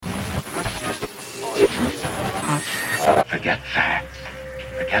Forget facts.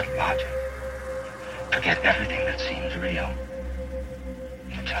 Forget logic. Forget everything that seems real.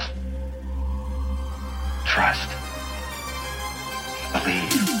 Just trust.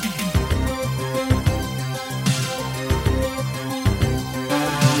 Believe.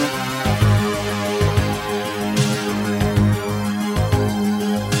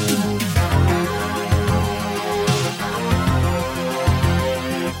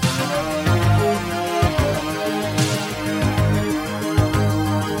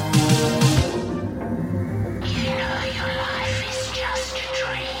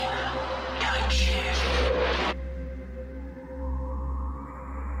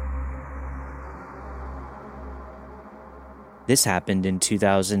 This happened in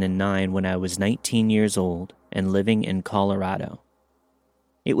 2009 when I was 19 years old and living in Colorado.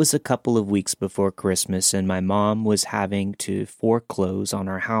 It was a couple of weeks before Christmas and my mom was having to foreclose on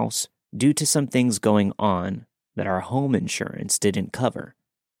our house due to some things going on that our home insurance didn't cover.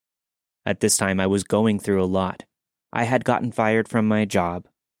 At this time, I was going through a lot. I had gotten fired from my job,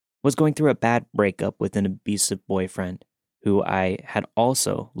 was going through a bad breakup with an abusive boyfriend, who I had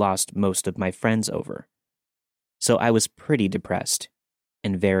also lost most of my friends over. So I was pretty depressed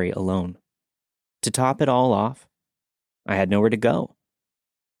and very alone. To top it all off, I had nowhere to go.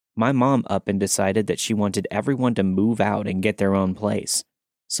 My mom up and decided that she wanted everyone to move out and get their own place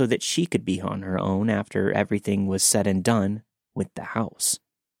so that she could be on her own after everything was said and done with the house.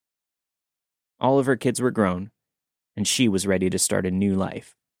 All of her kids were grown, and she was ready to start a new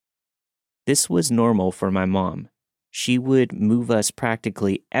life. This was normal for my mom. She would move us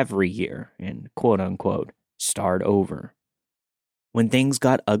practically every year and quote-unquote start over. When things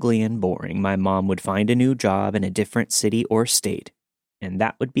got ugly and boring, my mom would find a new job in a different city or state, and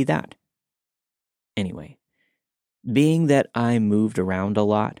that would be that. Anyway, being that I moved around a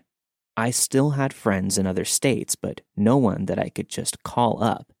lot, I still had friends in other states, but no one that I could just call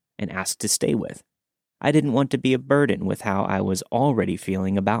up and ask to stay with. I didn't want to be a burden with how I was already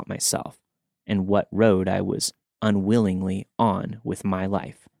feeling about myself and what road I was unwillingly on with my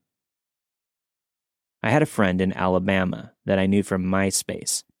life. I had a friend in Alabama that I knew from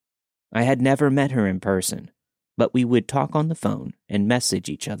MySpace. I had never met her in person, but we would talk on the phone and message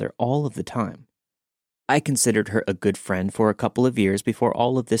each other all of the time. I considered her a good friend for a couple of years before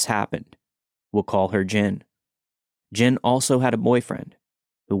all of this happened. We'll call her Jen. Jen also had a boyfriend,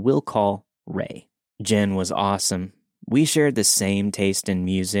 who we'll call Ray. Jen was awesome. We shared the same taste in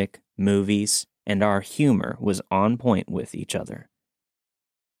music, movies, and our humor was on point with each other.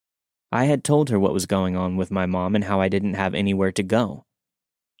 I had told her what was going on with my mom and how I didn't have anywhere to go.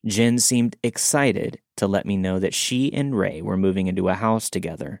 Jen seemed excited to let me know that she and Ray were moving into a house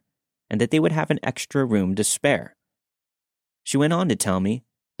together and that they would have an extra room to spare. She went on to tell me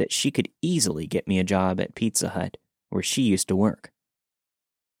that she could easily get me a job at Pizza Hut, where she used to work.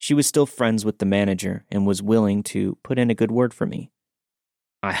 She was still friends with the manager and was willing to put in a good word for me.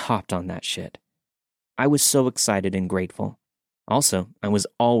 I hopped on that shit. I was so excited and grateful. Also, I was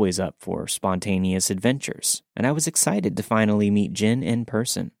always up for spontaneous adventures, and I was excited to finally meet Jen in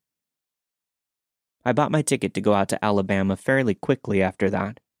person. I bought my ticket to go out to Alabama fairly quickly after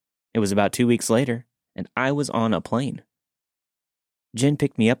that. It was about 2 weeks later, and I was on a plane. Jen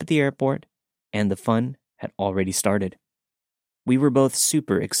picked me up at the airport, and the fun had already started. We were both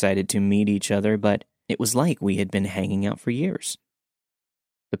super excited to meet each other, but it was like we had been hanging out for years.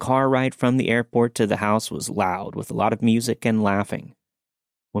 The car ride from the airport to the house was loud with a lot of music and laughing.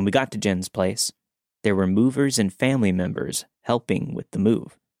 When we got to Jen's place, there were movers and family members helping with the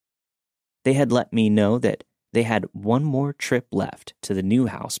move. They had let me know that they had one more trip left to the new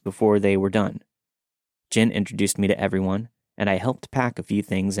house before they were done. Jen introduced me to everyone, and I helped pack a few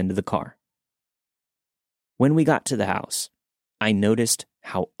things into the car. When we got to the house, I noticed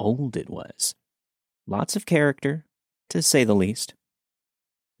how old it was. Lots of character, to say the least.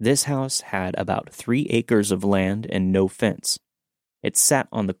 This house had about 3 acres of land and no fence. It sat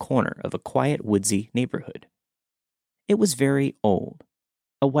on the corner of a quiet woodsy neighborhood. It was very old,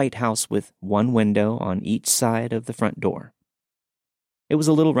 a white house with one window on each side of the front door. It was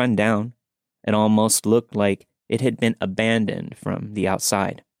a little run down. It almost looked like it had been abandoned from the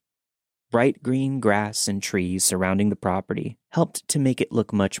outside. Bright green grass and trees surrounding the property helped to make it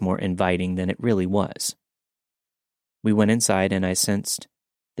look much more inviting than it really was. We went inside and I sensed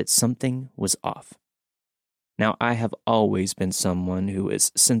that something was off. Now, I have always been someone who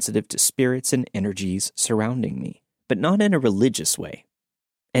is sensitive to spirits and energies surrounding me, but not in a religious way.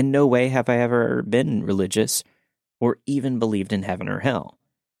 In no way have I ever been religious or even believed in heaven or hell.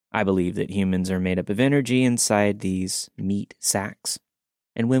 I believe that humans are made up of energy inside these meat sacks.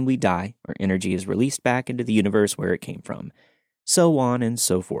 And when we die, our energy is released back into the universe where it came from, so on and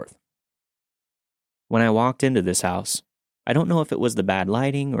so forth. When I walked into this house, I don't know if it was the bad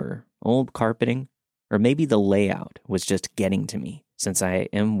lighting or old carpeting, or maybe the layout was just getting to me, since I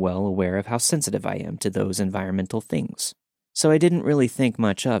am well aware of how sensitive I am to those environmental things. So I didn't really think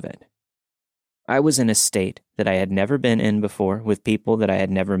much of it. I was in a state that I had never been in before, with people that I had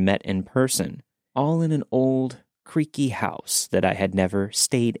never met in person, all in an old, creaky house that I had never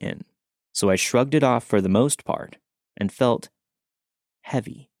stayed in. So I shrugged it off for the most part and felt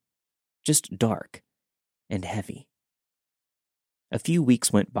heavy, just dark and heavy. A few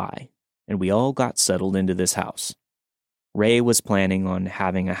weeks went by, and we all got settled into this house. Ray was planning on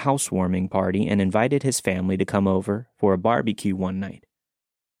having a housewarming party and invited his family to come over for a barbecue one night.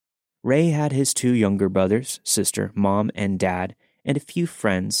 Ray had his 2 younger brothers, sister, mom, and dad, and a few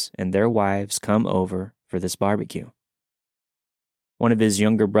friends and their wives come over for this barbecue. One of his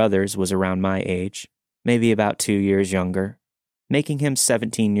younger brothers was around my age, maybe about 2 years younger, making him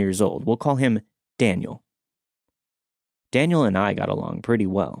 17 years old. We'll call him Daniel. Daniel and I got along pretty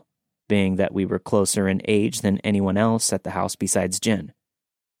well, being that we were closer in age than anyone else at the house besides Jen.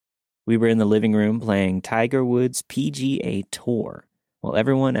 We were in the living room playing Tiger Woods' PGA Tour, while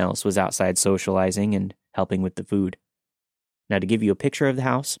everyone else was outside socializing and helping with the food. Now, to give you a picture of the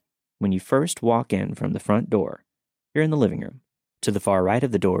house, when you first walk in from the front door, you're in the living room. To the far right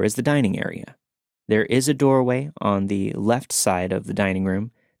of the door is the dining area. There is a doorway on the left side of the dining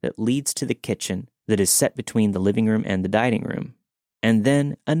room that leads to the kitchen that is set between the living room and the dining room, and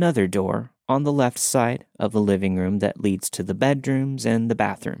then another door on the left side of the living room that leads to the bedrooms and the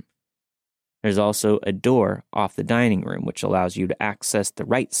bathroom. There's also a door off the dining room which allows you to access the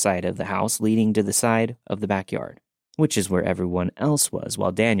right side of the house leading to the side of the backyard, which is where everyone else was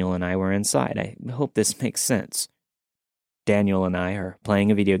while Daniel and I were inside. I hope this makes sense. Daniel and I are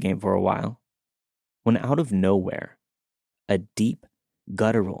playing a video game for a while, when out of nowhere, a deep,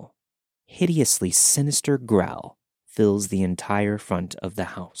 guttural, hideously sinister growl fills the entire front of the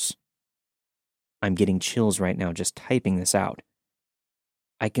house. I'm getting chills right now just typing this out.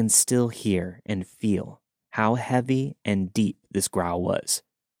 I can still hear and feel how heavy and deep this growl was,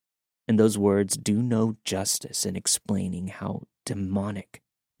 and those words do no justice in explaining how demonic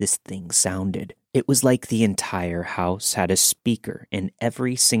this thing sounded. It was like the entire house had a speaker in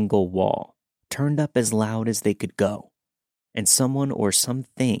every single wall, turned up as loud as they could go, and someone or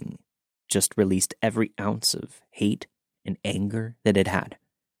something just released every ounce of hate and anger that it had.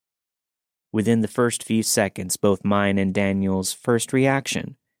 Within the first few seconds, both mine and Daniel's first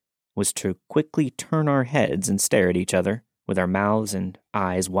reaction was to quickly turn our heads and stare at each other with our mouths and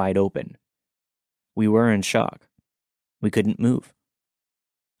eyes wide open. We were in shock. We couldn't move.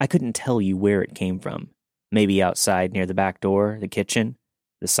 I couldn't tell you where it came from. Maybe outside near the back door, the kitchen,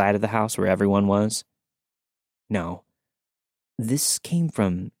 the side of the house where everyone was. No, this came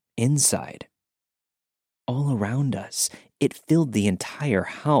from inside. All around us, it filled the entire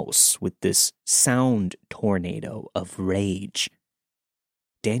house with this sound tornado of rage.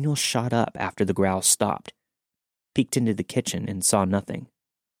 Daniel shot up after the growl stopped, peeked into the kitchen and saw nothing.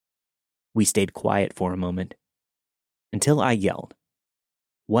 We stayed quiet for a moment, until I yelled,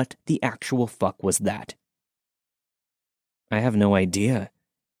 "What the actual fuck was that?" "I have no idea,"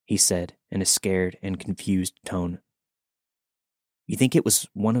 he said in a scared and confused tone. "You think it was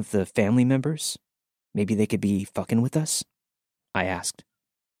one of the family members? Maybe they could be fucking with us?" I asked.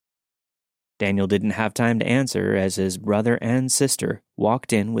 Daniel didn't have time to answer as his brother and sister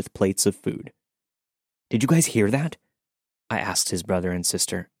walked in with plates of food. "Did you guys hear that?" I asked his brother and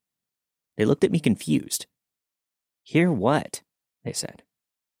sister. They looked at me confused. "Hear what?" they said.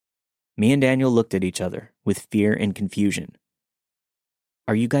 Me and Daniel looked at each other with fear and confusion.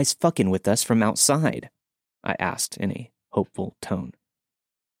 "Are you guys fucking with us from outside?" I asked in a hopeful tone.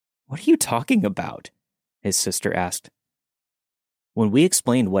 "What are you talking about?" his sister asked. When we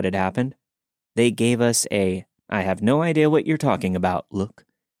explained what had happened, they gave us a "I have no idea what you're talking about" look,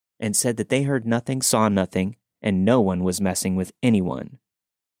 and said that they heard nothing, saw nothing, and no one was messing with anyone.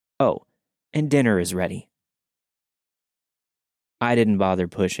 Oh, and dinner is ready. I didn't bother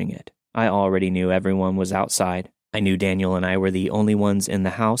pushing it. I already knew everyone was outside. I knew Daniel and I were the only ones in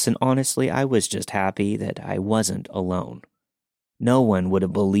the house, and honestly, I was just happy that I wasn't alone. No one would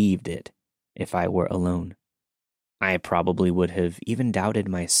have believed it if I were alone. I probably would have even doubted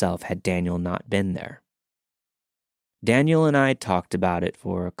myself had Daniel not been there. Daniel and I talked about it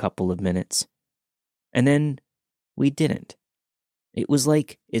for a couple of minutes, and then we didn't. It was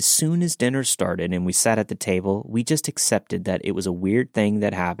like as soon as dinner started and we sat at the table, we just accepted that it was a weird thing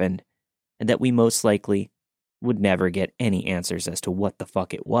that happened and that we most likely would never get any answers as to what the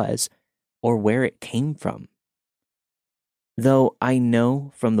fuck it was or where it came from. Though I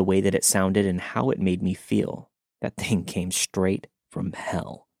know from the way that it sounded and how it made me feel, that thing came straight from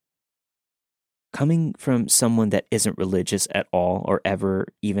hell. Coming from someone that isn't religious at all or ever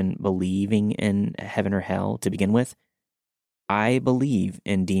even believing in heaven or hell to begin with, I believe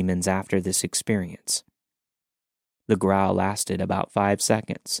in demons after this experience. The growl lasted about 5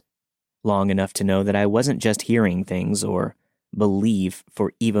 seconds, long enough to know that I wasn't just hearing things or believe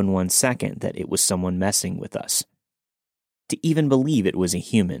for even 1 second that it was someone messing with us. To even believe it was a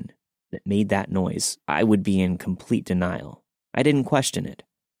human that made that noise, I would be in complete denial. I didn't question it.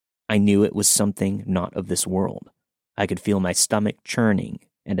 I knew it was something not of this world. I could feel my stomach churning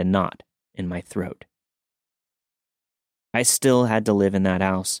and a knot in my throat. I still had to live in that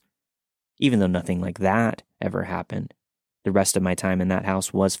house. Even though nothing like that ever happened, the rest of my time in that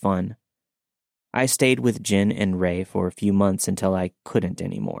house was fun. I stayed with Jin and Ray for a few months until I couldn't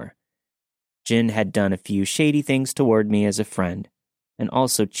anymore. Jin had done a few shady things toward me as a friend, and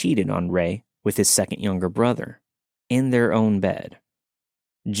also cheated on Ray with his second younger brother, in their own bed.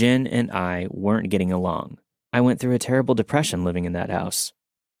 Jin and I weren't getting along. I went through a terrible depression living in that house,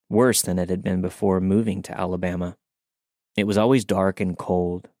 worse than it had been before moving to Alabama. It was always dark and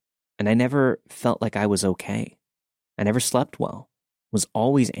cold, and I never felt like I was okay. I never slept well, was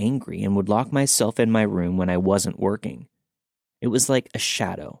always angry, and would lock myself in my room when I wasn't working. It was like a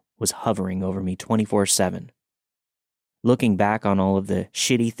shadow was hovering over me 24/7. Looking back on all of the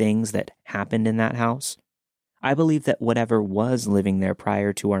shitty things that happened in that house, I believe that whatever was living there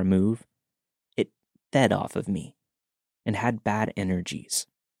prior to our move, it fed off of me and had bad energies.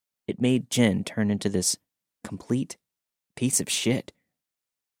 It made Jen turn into this complete piece of shit.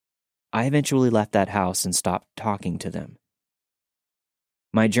 I eventually left that house and stopped talking to them.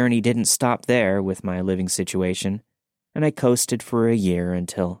 My journey didn't stop there with my living situation, and I coasted for a year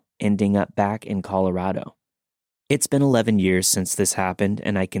until ending up back in Colorado. It's been 11 years since this happened,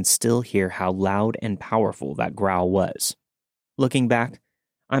 and I can still hear how loud and powerful that growl was. Looking back,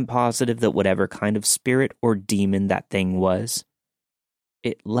 I'm positive that whatever kind of spirit or demon that thing was,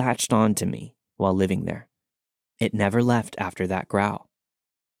 it latched onto me while living there. It never left after that growl.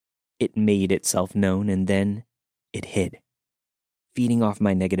 It made itself known, and then it hid, feeding off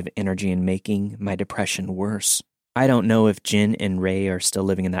my negative energy and making my depression worse. I don't know if Jin and Ray are still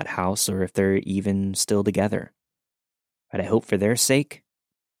living in that house or if they're even still together. But I hope for their sake,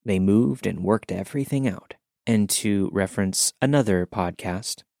 they moved and worked everything out. And to reference another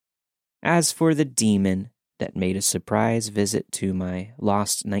podcast, as for the demon that made a surprise visit to my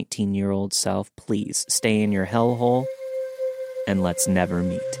lost 19-year-old self, please stay in your hellhole and let's never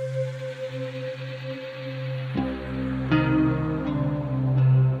meet.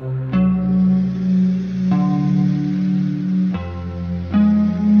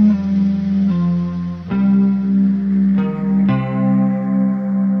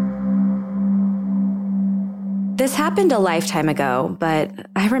 This happened a lifetime ago, but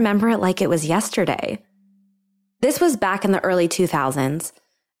I remember it like it was yesterday. This was back in the early 2000s.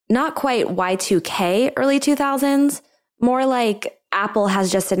 Not quite Y2K early 2000s, more like Apple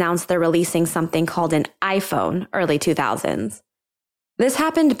has just announced they're releasing something called an iPhone early 2000s. This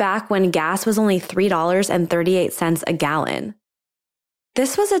happened back when gas was only $3.38 a gallon.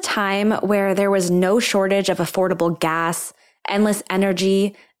 This was a time where there was no shortage of affordable gas, endless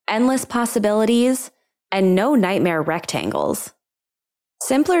energy, endless possibilities, and no nightmare rectangles.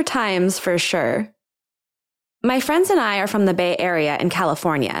 Simpler times for sure. My friends and I are from the Bay Area in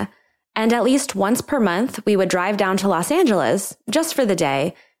California, and at least once per month we would drive down to Los Angeles just for the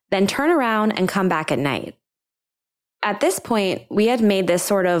day, then turn around and come back at night. At this point, we had made this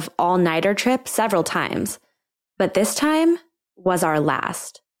sort of all-nighter trip several times, but this time was our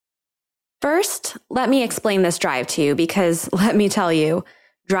last. First, let me explain this drive to you because, let me tell you,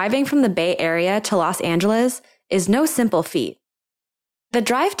 driving from the Bay Area to Los Angeles is no simple feat. The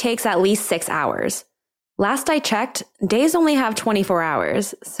drive takes at least 6 hours. Last I checked, days only have 24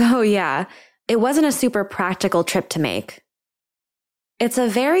 hours, so yeah, it wasn't a super practical trip to make. It's a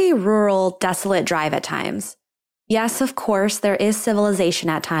very rural, desolate drive at times. Yes, of course, there is civilization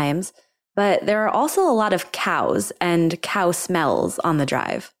at times, but there are also a lot of cows and cow smells on the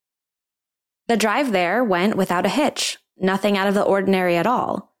drive. The drive there went without a hitch. Nothing out of the ordinary at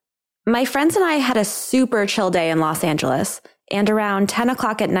all. My friends and I had a super chill day in Los Angeles, and around 10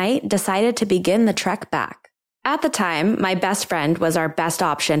 o'clock at night decided to begin the trek back. At the time, my best friend was our best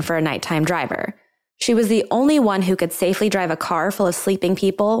option for a nighttime driver. She was the only one who could safely drive a car full of sleeping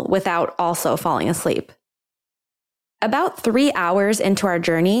people without also falling asleep. About 3 hours into our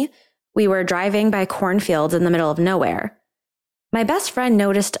journey, We were driving by cornfields in the middle of nowhere. My best friend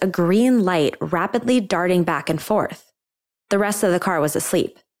noticed a green light rapidly darting back and forth. The rest of the car was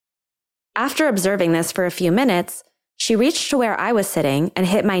asleep. After observing this for a few minutes, she reached to where I was sitting and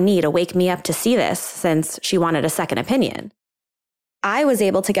hit my knee to wake me up to see this, since she wanted a second opinion. I was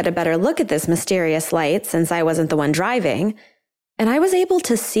able to get a better look at this mysterious light since I wasn't the one driving, and I was able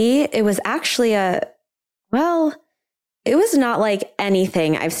to see it was actually it was not like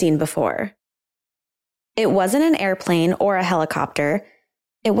anything I've seen before. It wasn't an airplane or a helicopter.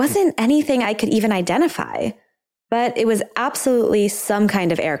 It wasn't anything I could even identify, but it was absolutely some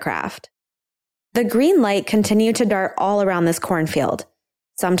kind of aircraft. The green light continued to dart all around this cornfield.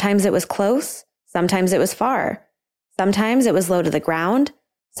 Sometimes it was close, sometimes it was far. Sometimes it was low to the ground,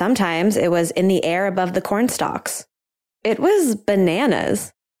 sometimes it was in the air above the corn stalks. It was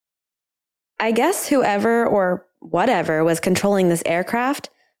bananas. I guess whoever or whatever was controlling this aircraft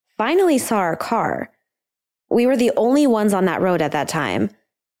finally saw our car. We were the only ones on that road at that time,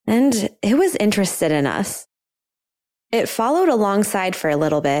 and it was interested in us. It followed alongside for a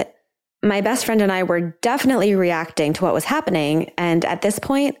little bit. My best friend and I were definitely reacting to what was happening, and at this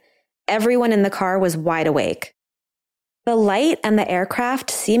point, everyone in the car was wide awake. The light and the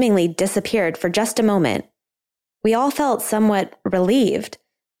aircraft seemingly disappeared for just a moment. We all felt somewhat relieved,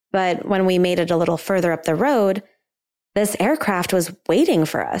 but when we made it a little further up the road, this aircraft was waiting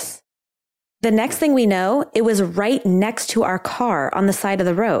for us. The next thing we know, it was right next to our car on the side of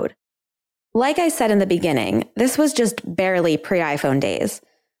the road. Like I said in the beginning, this was just barely pre-iPhone days.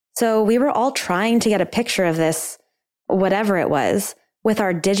 So we were all trying to get a picture of this, whatever it was, with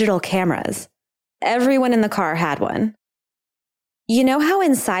our digital cameras. Everyone in the car had one. You know how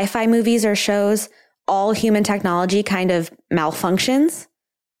in sci-fi movies or shows, all human technology kind of malfunctions?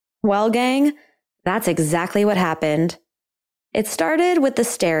 Well, gang, that's exactly what happened. It started with the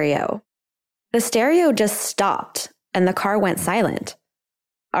stereo. The stereo just stopped, and the car went silent.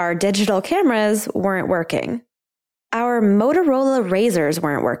 Our digital cameras weren't working. Our Motorola Razrs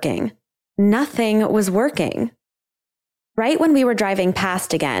weren't working. Nothing was working. Right when we were driving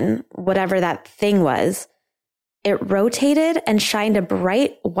past again, whatever that thing was, it rotated and shined a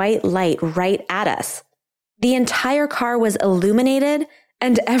bright white light right at us. The entire car was illuminated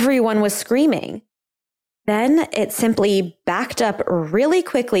and everyone was screaming. Then it simply backed up really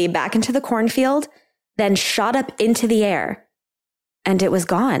quickly back into the cornfield, then shot up into the air. And it was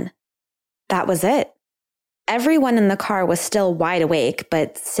gone. That was it. Everyone in the car was still wide awake,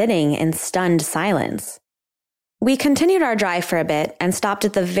 but sitting in stunned silence. We continued our drive for a bit and stopped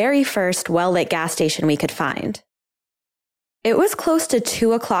at the very first well-lit gas station we could find. It was close to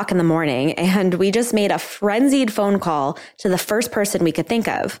 2 o'clock in the morning, and we just made a frenzied phone call to the first person we could think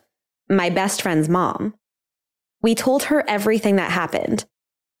of, my best friend's mom. We told her everything that happened.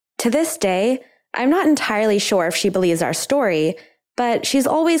 To this day, I'm not entirely sure if she believes our story, but she's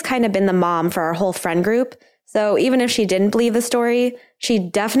always kind of been the mom for our whole friend group, so even if she didn't believe the story, she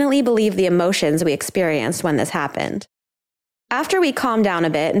definitely believed the emotions we experienced when this happened. After we calmed down a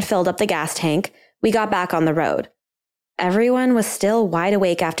bit and filled up the gas tank, we got back on the road. Everyone was still wide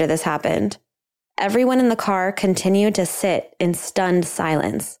awake after this happened. Everyone in the car continued to sit in stunned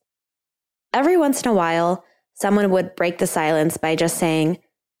silence. Every once in a while, someone would break the silence by just saying,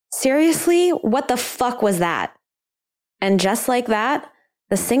 "Seriously, what the fuck was that?" And just like that,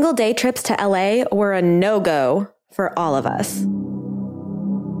 the single day trips to LA were a no-go for all of us.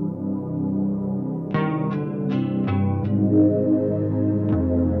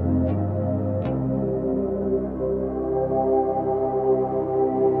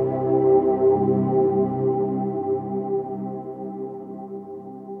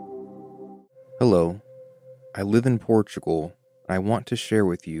 Hello, I live in Portugal. I want to share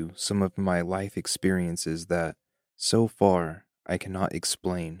with you some of my life experiences that, so far, I cannot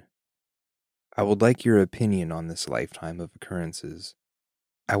explain. I would like your opinion on this lifetime of occurrences.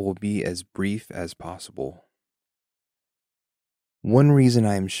 I will be as brief as possible. One reason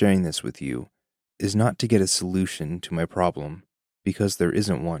I am sharing this with you is not to get a solution to my problem, because there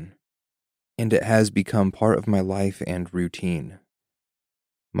isn't one, and it has become part of my life and routine.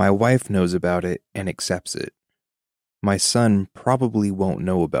 My wife knows about it and accepts it. My son probably won't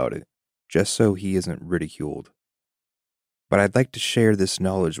know about it, just so he isn't ridiculed. But I'd like to share this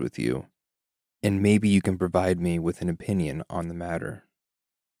knowledge with you, and maybe you can provide me with an opinion on the matter.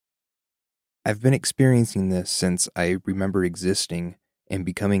 I've been experiencing this since I remember existing and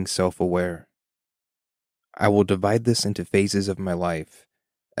becoming self-aware. I will divide this into phases of my life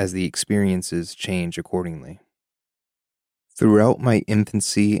as the experiences change accordingly. Throughout my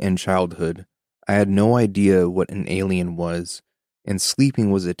infancy and childhood, I had no idea what an alien was and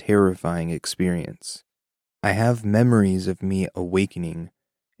sleeping was a terrifying experience. I have memories of me awakening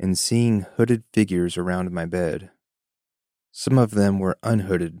and seeing hooded figures around my bed. Some of them were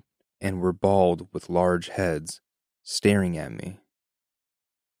unhooded and were bald with large heads, staring at me.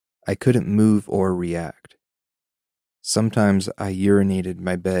 I couldn't move or react. Sometimes I urinated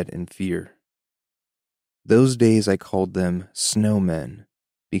my bed in fear. Those days I called them snowmen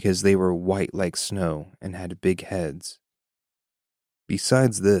because they were white like snow and had big heads.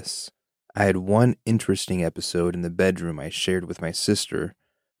 Besides this, I had one interesting episode in the bedroom I shared with my sister,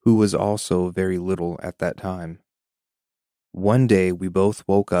 who was also very little at that time. One day we both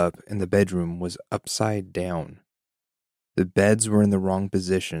woke up and the bedroom was upside down. The beds were in the wrong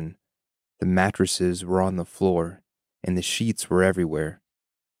position, the mattresses were on the floor, and the sheets were everywhere.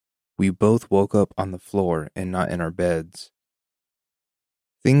 We both woke up on the floor and not in our beds.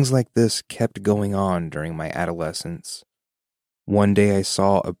 Things like this kept going on during my adolescence. One day I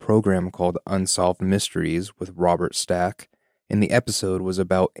saw a program called Unsolved Mysteries with Robert Stack, and the episode was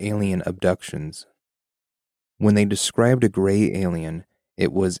about alien abductions. When they described a gray alien,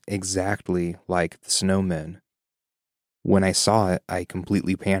 it was exactly like the snowmen. When I saw it, I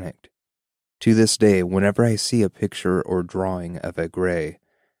completely panicked. To this day, whenever I see a picture or drawing of a gray,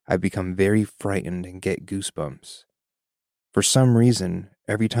 I become very frightened and get goosebumps. For some reason,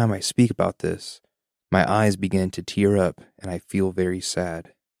 every time I speak about this, my eyes begin to tear up and I feel very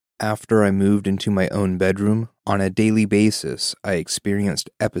sad. After I moved into my own bedroom, on a daily basis, I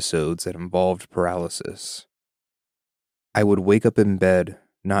experienced episodes that involved paralysis. I would wake up in bed,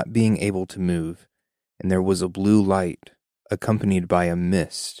 not being able to move, and there was a blue light, accompanied by a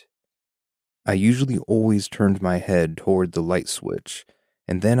mist. I usually always turned my head toward the light switch,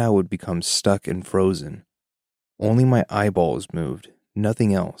 and then I would become stuck and frozen. Only my eyeballs moved,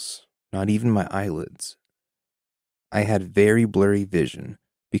 nothing else, not even my eyelids. I had very blurry vision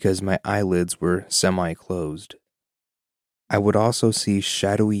because my eyelids were semi-closed. I would also see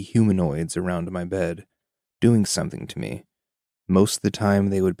shadowy humanoids around my bed, doing something to me. Most of the time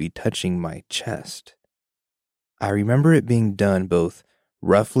they would be touching my chest. I remember it being done both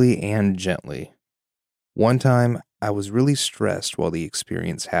roughly and gently. One time, I was really stressed while the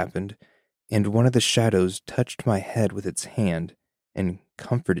experience happened, and one of the shadows touched my head with its hand and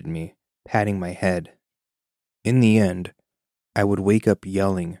comforted me, patting my head. In the end, I would wake up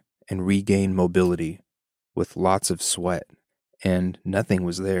yelling and regain mobility, with lots of sweat, and nothing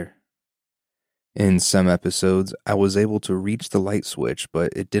was there. In some episodes, I was able to reach the light switch,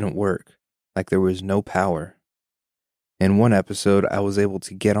 but it didn't work, like there was no power. In one episode, I was able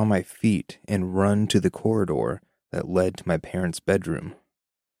to get on my feet and run to the corridor that led to my parents' bedroom.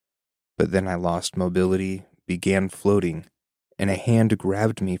 But then I lost mobility, began floating, and a hand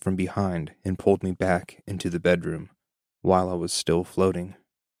grabbed me from behind and pulled me back into the bedroom while I was still floating.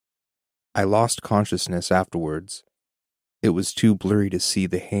 I lost consciousness afterwards. It was too blurry to see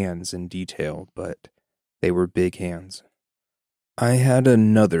the hands in detail, but they were big hands. I had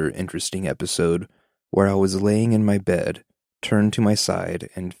another interesting episode where I was laying in my bed, turned to my side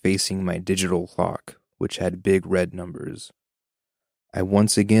and facing my digital clock, which had big red numbers. I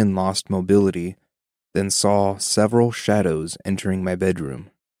once again lost mobility, then saw several shadows entering my bedroom.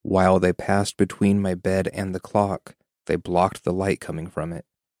 While they passed between my bed and the clock, they blocked the light coming from it.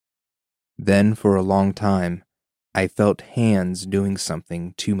 Then, for a long time, I felt hands doing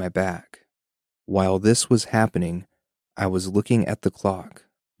something to my back. While this was happening, I was looking at the clock,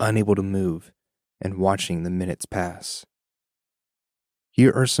 unable to move, and watching the minutes pass.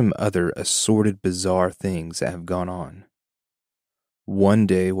 Here are some other assorted bizarre things that have gone on. One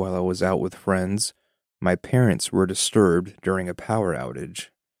day while I was out with friends, my parents were disturbed during a power outage.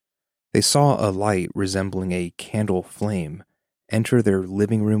 They saw a light resembling a candle flame enter their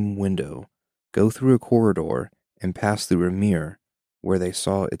living room window, go through a corridor, and pass through a mirror where they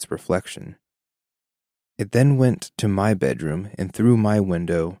saw its reflection. It then went to my bedroom and through my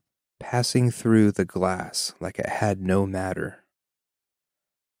window, passing through the glass like it had no matter.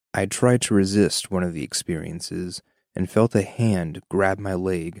 I tried to resist one of the experiences and felt a hand grab my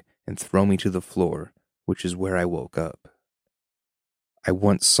leg and throw me to the floor, which is where I woke up. I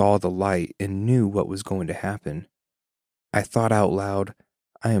once saw the light and knew what was going to happen. I thought out loud,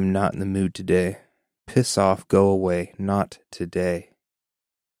 I am not in the mood today. Piss off, go away, not today.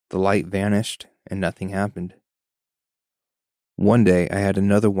 The light vanished and nothing happened. One day I had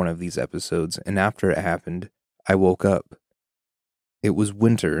another one of these episodes, and after it happened, I woke up. It was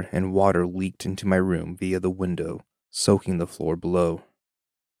winter and water leaked into my room via the window, soaking the floor below.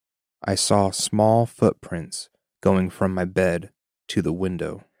 I saw small footprints going from my bed to the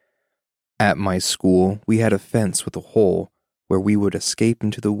window. At my school, we had a fence with a hole where we would escape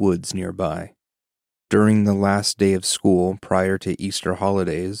into the woods nearby. During the last day of school prior to Easter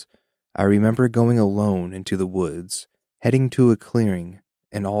holidays, I remember going alone into the woods, heading to a clearing,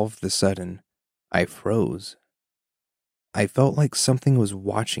 and all of a sudden, I froze. I felt like something was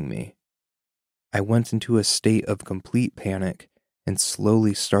watching me. I went into a state of complete panic and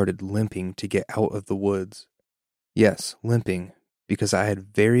slowly started limping to get out of the woods. Yes, limping, because I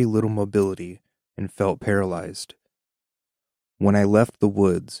had very little mobility and felt paralyzed. When I left the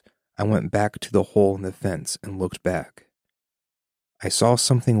woods, I went back to the hole in the fence and looked back. I saw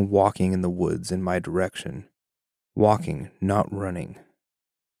something walking in the woods in my direction. Walking, not running.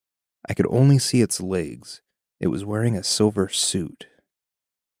 I could only see its legs. It was wearing a silver suit.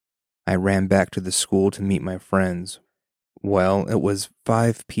 I ran back to the school to meet my friends. Well, it was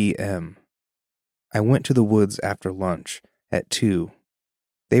 5 p.m. I went to the woods after lunch at 2.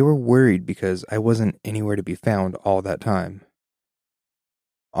 They were worried because I wasn't anywhere to be found all that time.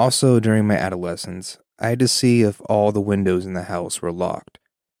 Also, during my adolescence, I had to see if all the windows in the house were locked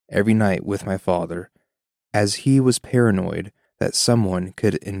every night with my father, as he was paranoid that someone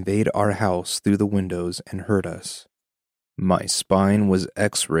could invade our house through the windows and hurt us. My spine was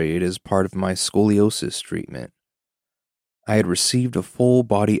x-rayed as part of my scoliosis treatment. I had received a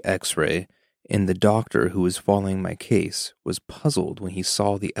full-body x-ray, and the doctor who was following my case was puzzled when he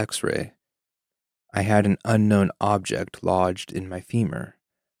saw the x-ray. I had an unknown object lodged in my femur,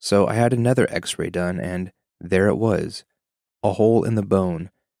 so I had another x-ray done, and there it was, a hole in the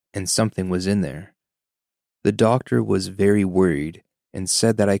bone, and something was in there. The doctor was very worried and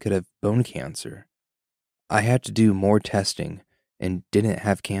said that I could have bone cancer. I had to do more testing and didn't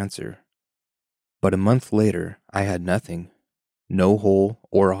have cancer. But a month later, I had nothing, no hole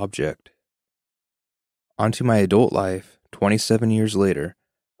or object. Onto my adult life, 27 years later,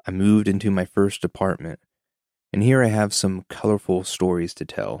 I moved into my first apartment, and here I have some colorful stories to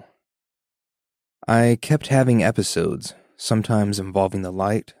tell. I kept having episodes, sometimes involving the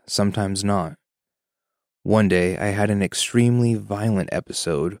light, sometimes not. One day, I had an extremely violent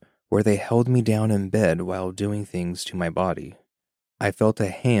episode where they held me down in bed while doing things to my body. I felt a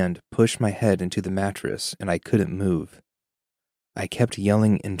hand push my head into the mattress and I couldn't move. I kept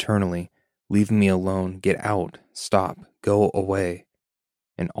yelling internally, "Leave me alone, get out, stop, go away."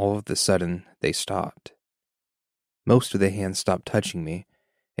 And all of a sudden, they stopped. Most of the hands stopped touching me,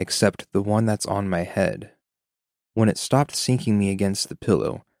 except the one that's on my head. When it stopped sinking me against the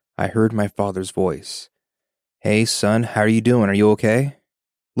pillow, I heard my father's voice. "Hey, son, how are you doing? Are you okay?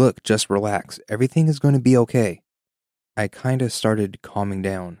 Look, just relax. Everything is going to be okay." I kinda started calming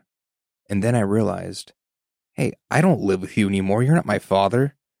down, and then I realized, hey, I don't live with you anymore. You're not my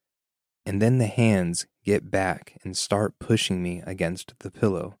father. And then the hands get back and start pushing me against the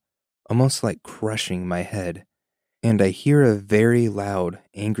pillow, almost like crushing my head, and I hear a very loud,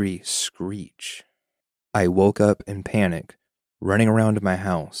 angry screech. I woke up in panic, running around my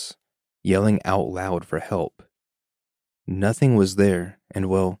house, yelling out loud for help. Nothing was there, and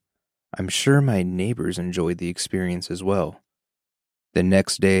well, I'm sure my neighbors enjoyed the experience as well. The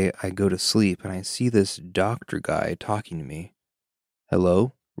next day, I go to sleep and I see this doctor guy talking to me.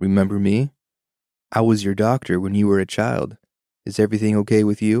 "Hello, remember me? I was your doctor when you were a child. Is everything okay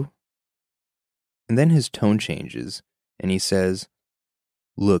with you?" And then his tone changes, and he says,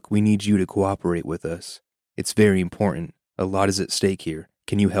 "Look, we need you to cooperate with us. It's very important. A lot is at stake here.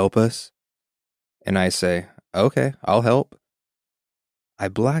 Can you help us?" And I say, "Okay, I'll help." I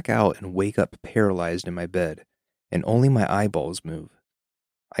black out and wake up paralyzed in my bed, and only my eyeballs move.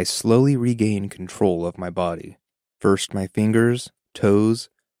 I slowly regain control of my body. First my fingers, toes,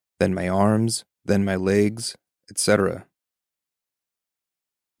 then my arms, then my legs, etc.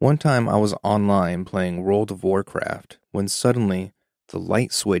 One time I was online playing World of Warcraft when suddenly the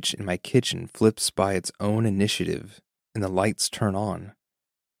light switch in my kitchen flips by its own initiative and the lights turn on.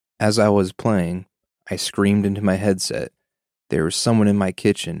 As I was playing, I screamed into my headset, "There was someone in my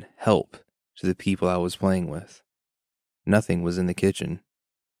kitchen, help," to the people I was playing with. Nothing was in the kitchen.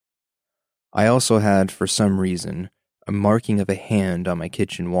 I also had, for some reason, a marking of a hand on my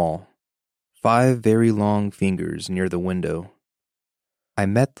kitchen wall. 5 very long fingers near the window. I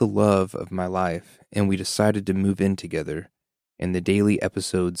met the love of my life, and we decided to move in together, and the daily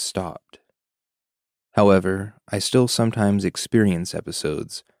episodes stopped. However, I still sometimes experience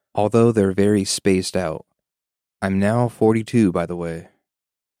episodes, although they're very spaced out. I'm now 42, by the way.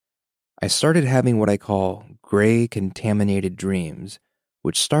 I started having what I call gray contaminated dreams,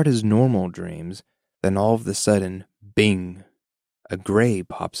 which start as normal dreams, then all of a sudden, bing, a gray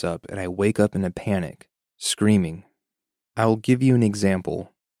pops up and I wake up in a panic, screaming. I'll give you an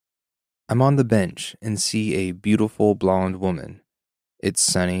example. I'm on the bench and see a beautiful blonde woman. It's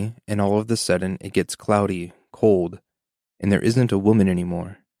sunny, and all of a sudden it gets cloudy, cold, and there isn't a woman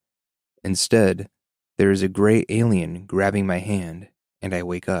anymore. Instead, there is a gray alien grabbing my hand, and I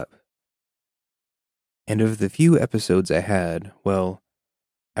wake up. And of the few episodes I had, well,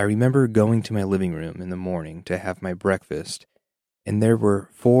 I remember going to my living room in the morning to have my breakfast, and there were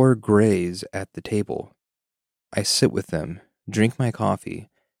 4 grays at the table. I sit with them, drink my coffee,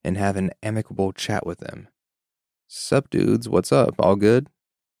 and have an amicable chat with them. "Sup, dudes, what's up? All good?"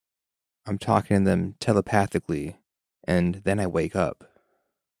 I'm talking to them telepathically, and then I wake up.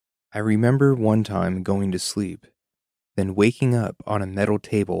 I remember one time going to sleep, then waking up on a metal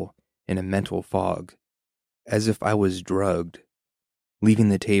table in a mental fog, as if I was drugged, leaving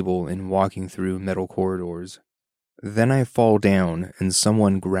the table and walking through metal corridors. Then I fall down and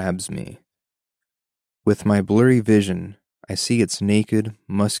someone grabs me. With my blurry vision, I see its naked,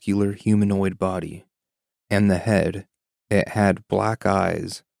 muscular humanoid body, and the head. It had black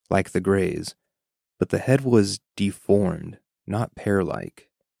eyes like the Greys, but the head was deformed, not pear-like.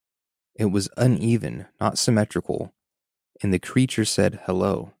 It was uneven, not symmetrical, and the creature said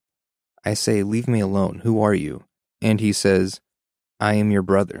hello. I say, "Leave me alone, who are you?" And he says, "I am your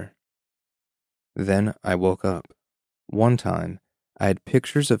brother." Then I woke up. One time, I had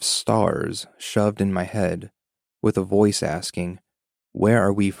pictures of stars shoved in my head, with a voice asking, "Where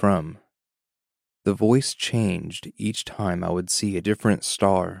are we from?" The voice changed each time I would see a different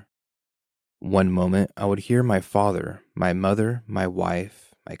star. One moment, I would hear my father, my mother, my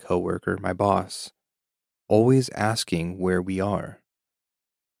wife, my coworker, my boss, always asking where we are.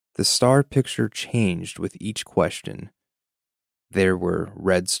 The star picture changed with each question. There were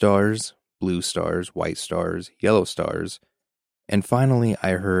red stars, blue stars, white stars, yellow stars, and finally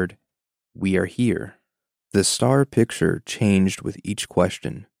I heard, "We are here." The star picture changed with each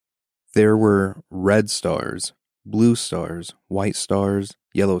question. There were red stars, blue stars, white stars,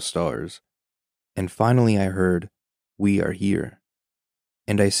 yellow stars, and finally I heard, "We are here."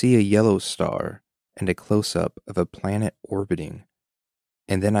 And I see a yellow star and a close-up of a planet orbiting,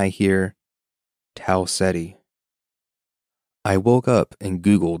 and then I hear, "Tau Ceti." I woke up and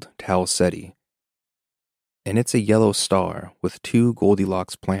Googled Tau Ceti, and it's a yellow star with 2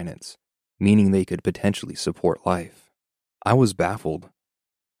 Goldilocks planets, meaning they could potentially support life. I was baffled.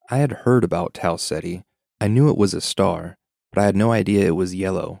 I had heard about Tau Ceti. I knew it was a star, but I had no idea it was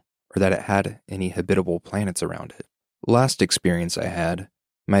yellow or that it had any habitable planets around it. Last experience I had,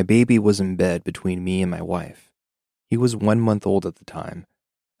 my baby was in bed between me and my wife. He was 1 month old at the time,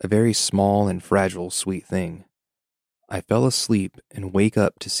 a very small and fragile, sweet thing. I fell asleep and wake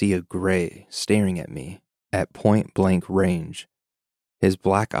up to see a gray staring at me at point-blank range. His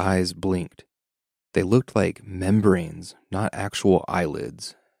black eyes blinked. They looked like membranes, not actual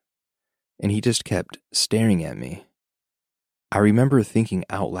eyelids. And he just kept staring at me. I remember thinking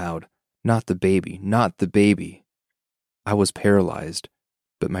out loud, "Not the baby, not the baby." I was paralyzed,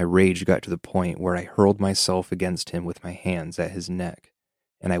 but my rage got to the point where I hurled myself against him with my hands at his neck,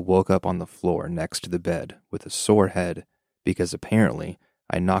 and I woke up on the floor next to the bed with a sore head because apparently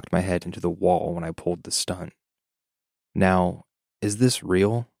I knocked my head into the wall when I pulled the stunt. Now, is this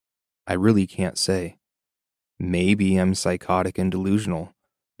real? I really can't say. Maybe I'm psychotic and delusional,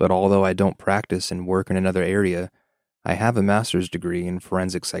 but although I don't practice and work in another area, I have a master's degree in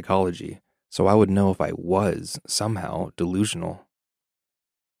forensic psychology, so I would know if I was, somehow, delusional.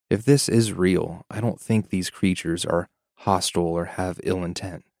 If this is real, I don't think these creatures are hostile or have ill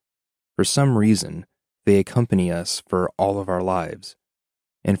intent. For some reason, they accompany us for all of our lives.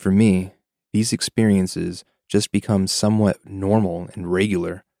 And for me, these experiences just become somewhat normal and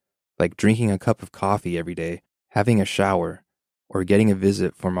regular, like drinking a cup of coffee every day, having a shower, or getting a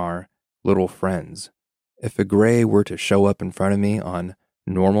visit from our little friends. If a gray were to show up in front of me on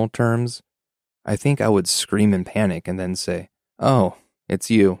normal terms, I think I would scream in panic and then say, "Oh, it's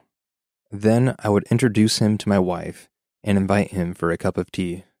you." Then I would introduce him to my wife and invite him for a cup of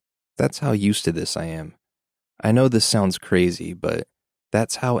tea. That's how used to this I am. I know this sounds crazy, but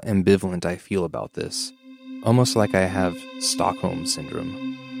that's how ambivalent I feel about this. Almost like I have Stockholm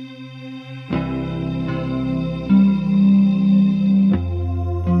Syndrome.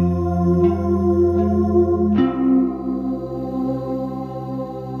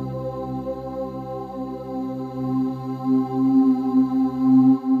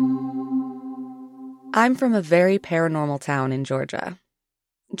 I'm from a very paranormal town in Georgia.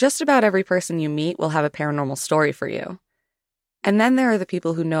 Just about every person you meet will have a paranormal story for you. And then there are the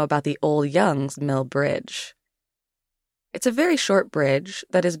people who know about the old Young's Mill Bridge. It's a very short bridge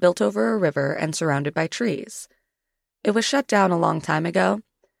that is built over a river and surrounded by trees. It was shut down a long time ago,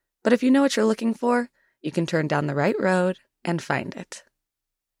 But if you know what you're looking for, you can turn down the right road and find it.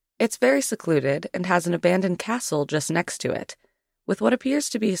 It's very secluded and has an abandoned castle just next to it, with what appears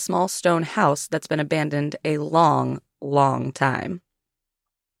to be a small stone house that's been abandoned a long, long time.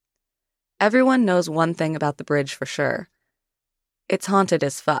 Everyone knows one thing about the bridge for sure. It's haunted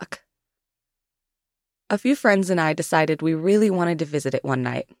as fuck. A few friends and I decided we really wanted to visit it one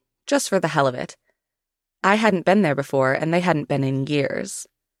night, just for the hell of it. I hadn't been there before, and they hadn't been in years.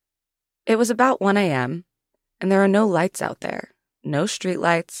 It was about 1 a.m., and there are no lights out there. No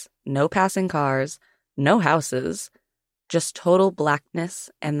streetlights, no passing cars, no houses, just total blackness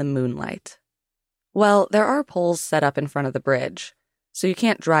and the moonlight. Well, there are poles set up in front of the bridge, so you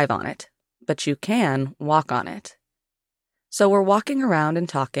can't drive on it, but you can walk on it. So we're walking around and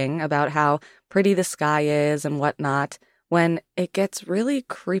talking about how pretty the sky is and whatnot when it gets really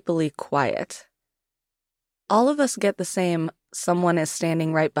creepily quiet. All of us get the same "someone is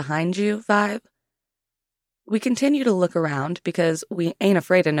standing right behind you" vibe. We continue to look around because we ain't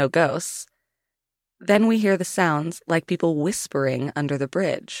afraid of no ghosts. Then we hear the sounds like people whispering under the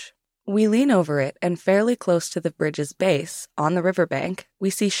bridge. We lean over it, and fairly close to the bridge's base, on the riverbank, we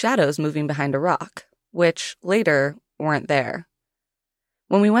see shadows moving behind a rock, which, later, weren't there.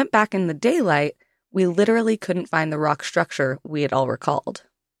 When we went back in the daylight, we literally couldn't find the rock structure we had all recalled.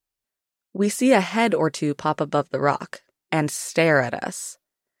 We see a head or two pop above the rock and stare at us.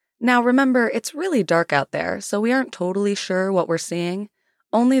 Now remember, it's really dark out there, so we aren't totally sure what we're seeing,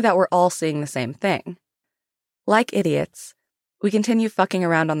 only that we're all seeing the same thing. Like idiots, we continue fucking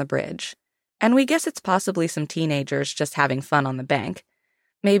around on the bridge, and we guess it's possibly some teenagers just having fun on the bank,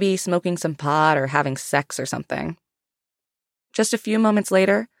 maybe smoking some pot or having sex or something. Just a few moments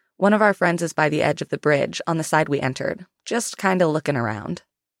later, one of our friends is by the edge of the bridge on the side we entered, just kinda looking around.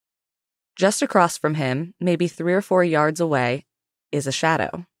 Just across from him, maybe 3 or 4 yards away, is a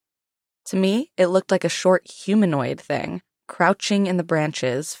shadow. To me, it looked like a short humanoid thing, crouching in the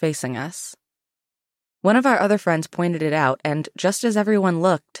branches, facing us. One of our other friends pointed it out, and just as everyone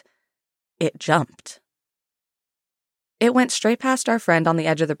looked, it jumped. It went straight past our friend on the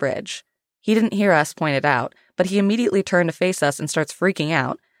edge of the bridge. He didn't hear us point it out, but he immediately turned to face us and starts freaking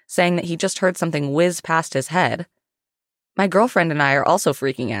out, saying that he just heard something whiz past his head. My girlfriend and I are also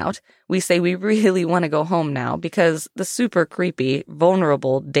freaking out. We say we really want to go home now because the super creepy,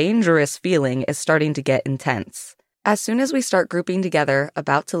 vulnerable, dangerous feeling is starting to get intense. As soon as we start grouping together,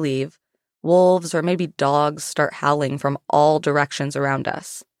 about to leave, wolves or maybe dogs start howling from all directions around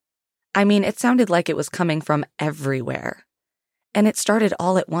us. I mean, it sounded like it was coming from everywhere. And it started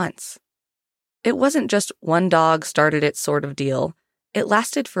all at once. It wasn't just one dog started it sort of deal. It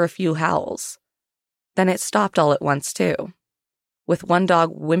lasted for a few howls. Then it stopped all at once too, with one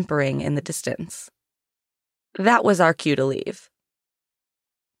dog whimpering in the distance. That was our cue to leave.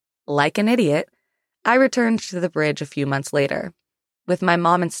 Like an idiot, I returned to the bridge a few months later, with my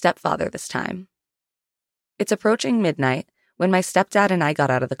mom and stepfather this time. It's approaching midnight when my stepdad and I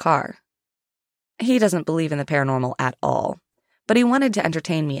got out of the car. He doesn't believe in the paranormal at all, but he wanted to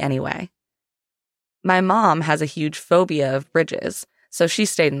entertain me anyway. My mom has a huge phobia of bridges, so she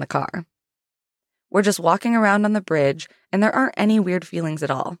stayed in the car. We're just walking around on the bridge, and there aren't any weird feelings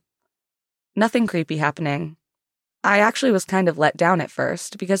at all. Nothing creepy happening. I actually was kind of let down at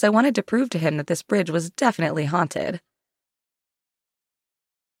first, because I wanted to prove to him that this bridge was definitely haunted.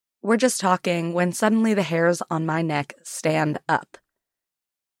 We're just talking when suddenly the hairs on my neck stand up.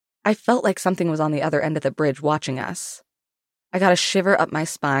 I felt like something was on the other end of the bridge watching us. I got a shiver up my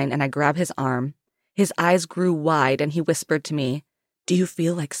spine, and I grab his arm. His eyes grew wide, and he whispered to me, "Do you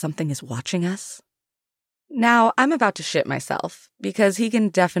feel like something is watching us?" Now, I'm about to shit myself, because he can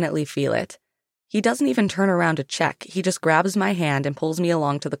definitely feel it. He doesn't even turn around to check. He just grabs my hand and pulls me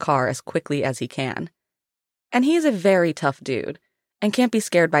along to the car as quickly as he can. And he is a very tough dude, and can't be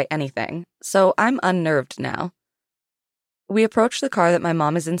scared by anything, so I'm unnerved now. We approach the car that my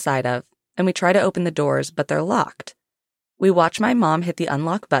mom is inside of, and we try to open the doors, but they're locked. We watch my mom hit the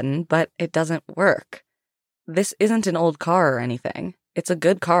unlock button, but it doesn't work. This isn't an old car or anything. It's a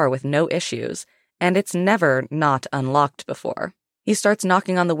good car with no issues, and it's never not unlocked before. He starts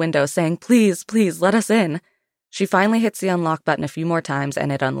knocking on the window saying, "Please, please, let us in." She finally hits the unlock button a few more times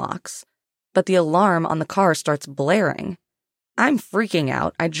and it unlocks. But the alarm on the car starts blaring. I'm freaking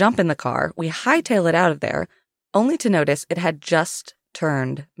out. I jump in the car. We hightail it out of there, only to notice it had just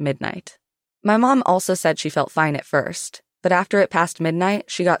turned midnight. My mom also said she felt fine at first, but after it passed midnight,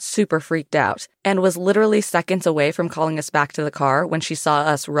 she got super freaked out and was literally seconds away from calling us back to the car when she saw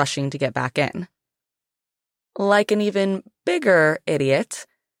us rushing to get back in. Like an even bigger idiot,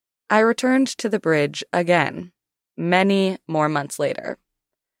 I returned to the bridge again, many more months later.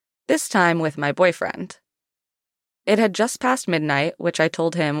 this time with my boyfriend. It had just passed midnight, which I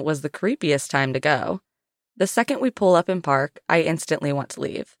told him was the creepiest time to go. The second we pull up in park, I instantly want to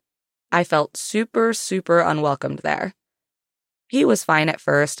leave. I felt super, super unwelcomed there. He was fine at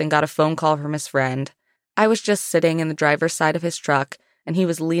first and got a phone call from his friend. I was just sitting in the driver's side of his truck, and he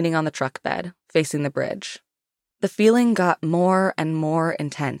was leaning on the truck bed, facing the bridge. The feeling got more and more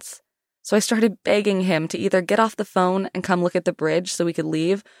intense, so I started begging him to either get off the phone and come look at the bridge so we could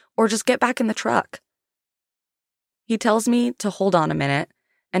leave, or just get back in the truck. He tells me to hold on a minute,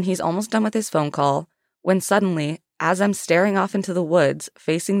 and he's almost done with his phone call, when suddenly, as I'm staring off into the woods,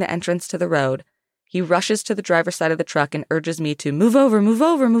 facing the entrance to the road, he rushes to the driver's side of the truck and urges me to move over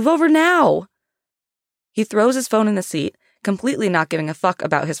now! He throws his phone in the seat, completely not giving a fuck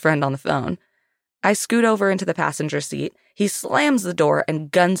about his friend on the phone. I scoot over into the passenger seat, he slams the door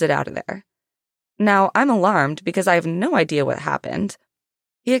and guns it out of there. Now, I'm alarmed because I have no idea what happened.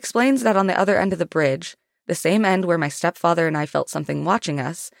 He explains that on the other end of the bridge, the same end where my stepfather and I felt something watching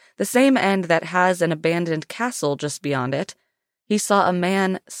us, the same end that has an abandoned castle just beyond it, he saw a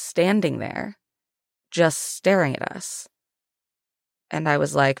man standing there, just staring at us. And I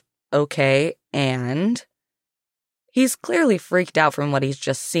was like, okay, and? He's clearly freaked out from what he's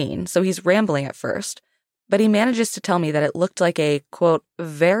just seen, so he's rambling at first, but he manages to tell me that it looked like a, quote,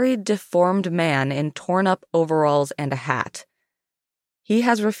 very deformed man in torn-up overalls and a hat. He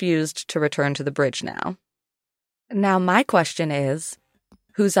has refused to return to the bridge now. Now my question is,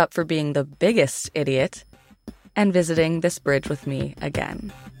 who's up for being the biggest idiot and visiting this bridge with me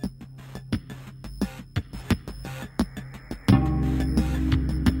again?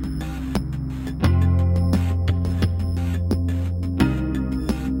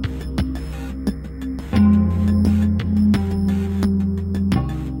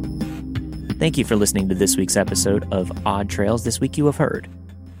 Thank you for listening to this week's episode of Odd Trails. This week you have heard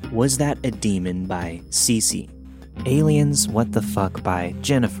Was That a Demon by Cece, Aliens What the Fuck by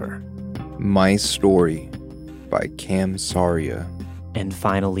Jennifer, My Story by Cam Saria, and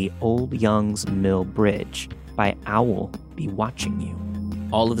finally Old Young's Mill Bridge by Owl Be Watching You.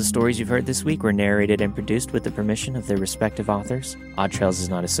 All of the stories you've heard this week were narrated and produced with the permission of their respective authors. Odd Trails is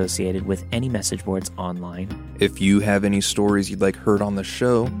not associated with any message boards online. If you have any stories you'd like heard on the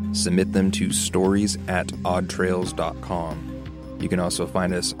show, submit them to stories@oddtrails.com. You can also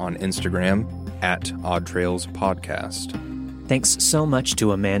find us on Instagram @oddtrailspodcast. Thanks so much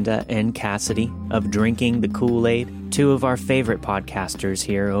to Amanda and Cassidy of Drinking the Koolaid, two of our favorite podcasters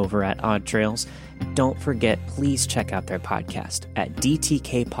here over at Odd Trails. Don't forget, please check out their podcast at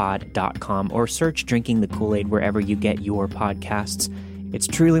dtkpod.com or search Drinking the Koolaid wherever you get your podcasts. It's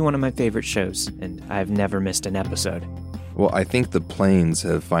truly one of my favorite shows, and I've never missed an episode. Well, I think the planes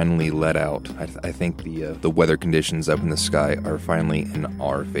have finally let out. I think the weather conditions up in the sky are finally in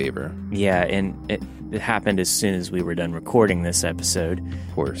our favor. Yeah, and it happened as soon as we were done recording this episode.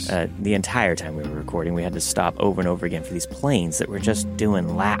 Of course. The entire time we were recording, we had to stop over and over again for these planes that were just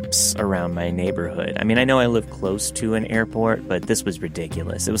doing laps around my neighborhood. I mean, I know I live close to an airport, but this was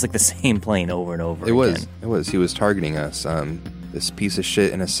ridiculous. It was like the same plane over and over again. It was. He was targeting us. This piece of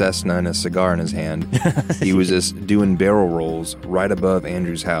shit in a Cessna and a cigar in his hand. He was just doing barrel rolls right above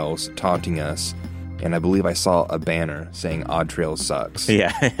Andrew's house, taunting us. And I believe I saw a banner saying Odd Trails sucks.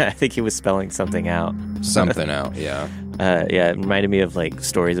 Yeah, I think he was spelling something out. Something out, yeah. Yeah, it reminded me of like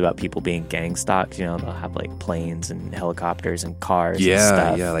stories about people being gang stalked. You know, they'll have like planes and helicopters and cars and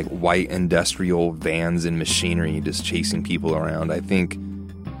stuff. Yeah, like white industrial vans and machinery just chasing people around. I think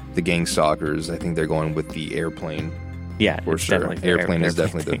the gang stalkers, they're going with the airplane. Yeah, for sure. Airplane is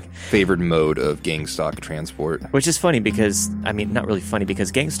definitely the favored mode of gang stalk transport. Which is funny because, I mean, not really funny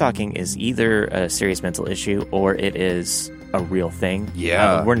because gang stalking is either a serious mental issue or it is a real thing.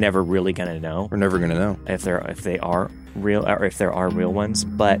 Yeah. We're never really going to know. We're never going to know. If they are real or if there are real ones.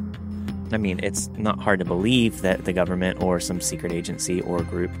 But, I mean, it's not hard to believe that the government or some secret agency or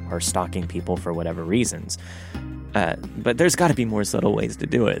group are stalking people for whatever reasons. But there's got to be more subtle ways to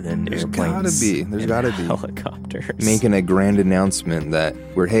do it than airplanes. There's got to be helicopters making a grand announcement that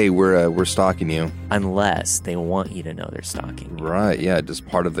we're stalking you, unless they want you to know they're stalking you. Right? Yeah, just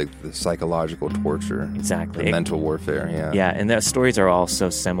part of the psychological torture. Exactly, the mental warfare. Yeah, yeah, and the stories are all so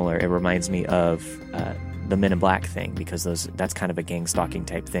similar. It reminds me of the Men in Black thing because that's kind of a gang stalking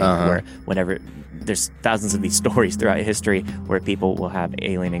type thing where whenever there's thousands of these stories throughout history where people will have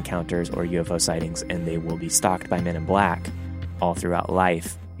alien encounters or UFO sightings and they will be stalked by Men in Black all throughout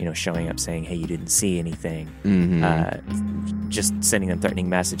life, you know, showing up saying, hey, you didn't see anything, just sending them threatening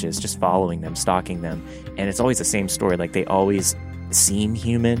messages, just following them, stalking them. And it's always the same story. Like they always seem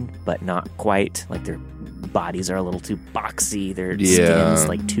human, but not quite. Like they're bodies are a little too boxy. Their Yeah. skin's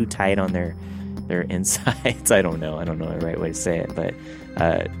like too tight on their insides. I don't know the right way to say it, but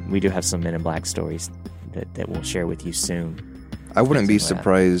we do have some Men in Black stories that we'll share with you soon. I wouldn't be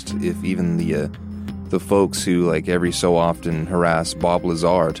surprised if even the folks who, like, every so often harass Bob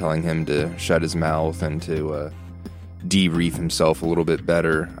Lazar, telling him to shut his mouth and to debrief himself a little bit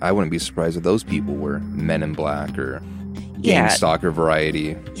better, I wouldn't be surprised if those people were Men in Black or Game Stalker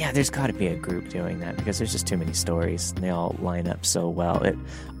Variety. Yeah, there's got to be a group doing that because there's just too many stories and they all line up so well. It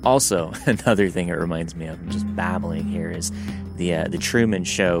also, another thing it reminds me of, I'm just babbling here, is the Truman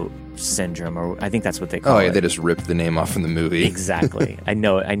Show syndrome, or I think that's what they call it. Oh, yeah, they just ripped the name off from the movie. Exactly. I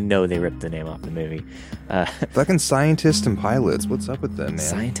know they ripped the name off the movie. Fucking scientists and pilots. What's up with them, man?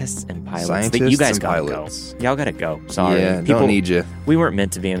 Scientists and pilots. Scientists you guys and gotta pilots. go. Y'all gotta go. Sorry. Yeah, don't need you. We weren't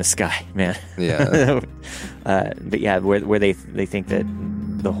meant to be in the sky, man. Yeah. But yeah, where they think that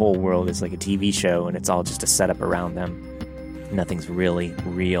the whole world is like a TV show and it's all just a setup around them. Nothing's really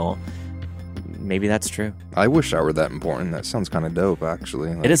real. Maybe that's true. I wish I were that important. That sounds kind of dope,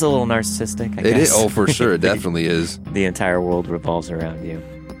 actually. It is a little narcissistic, I guess. It is. Oh, for sure. It definitely is. The entire world revolves around you.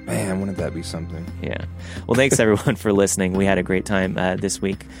 Man, wouldn't that be something? Yeah. Well, thanks, everyone, for listening. We had a great time this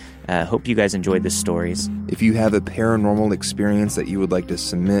week. Hope you guys enjoyed the stories. If you have a paranormal experience that you would like to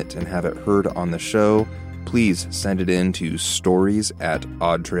submit and have it heard on the show, please send it in to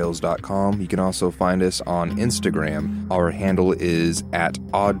stories@oddtrails.com. You can also find us on Instagram. Our handle is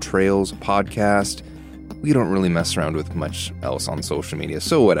 @oddtrailspodcast. We don't really mess around with much else on social media,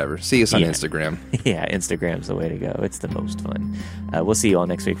 so whatever. See us on Instagram. Yeah, Instagram's the way to go. It's the most fun. We'll see you all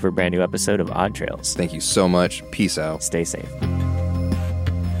next week for a brand new episode of Odd Trails. Thank you so much. Peace out. Stay safe.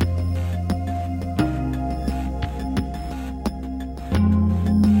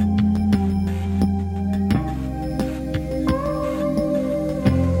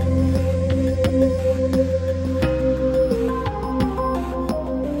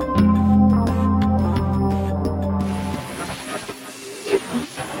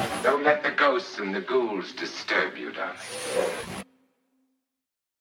 Don't let the ghosts and the ghouls disturb you, darling.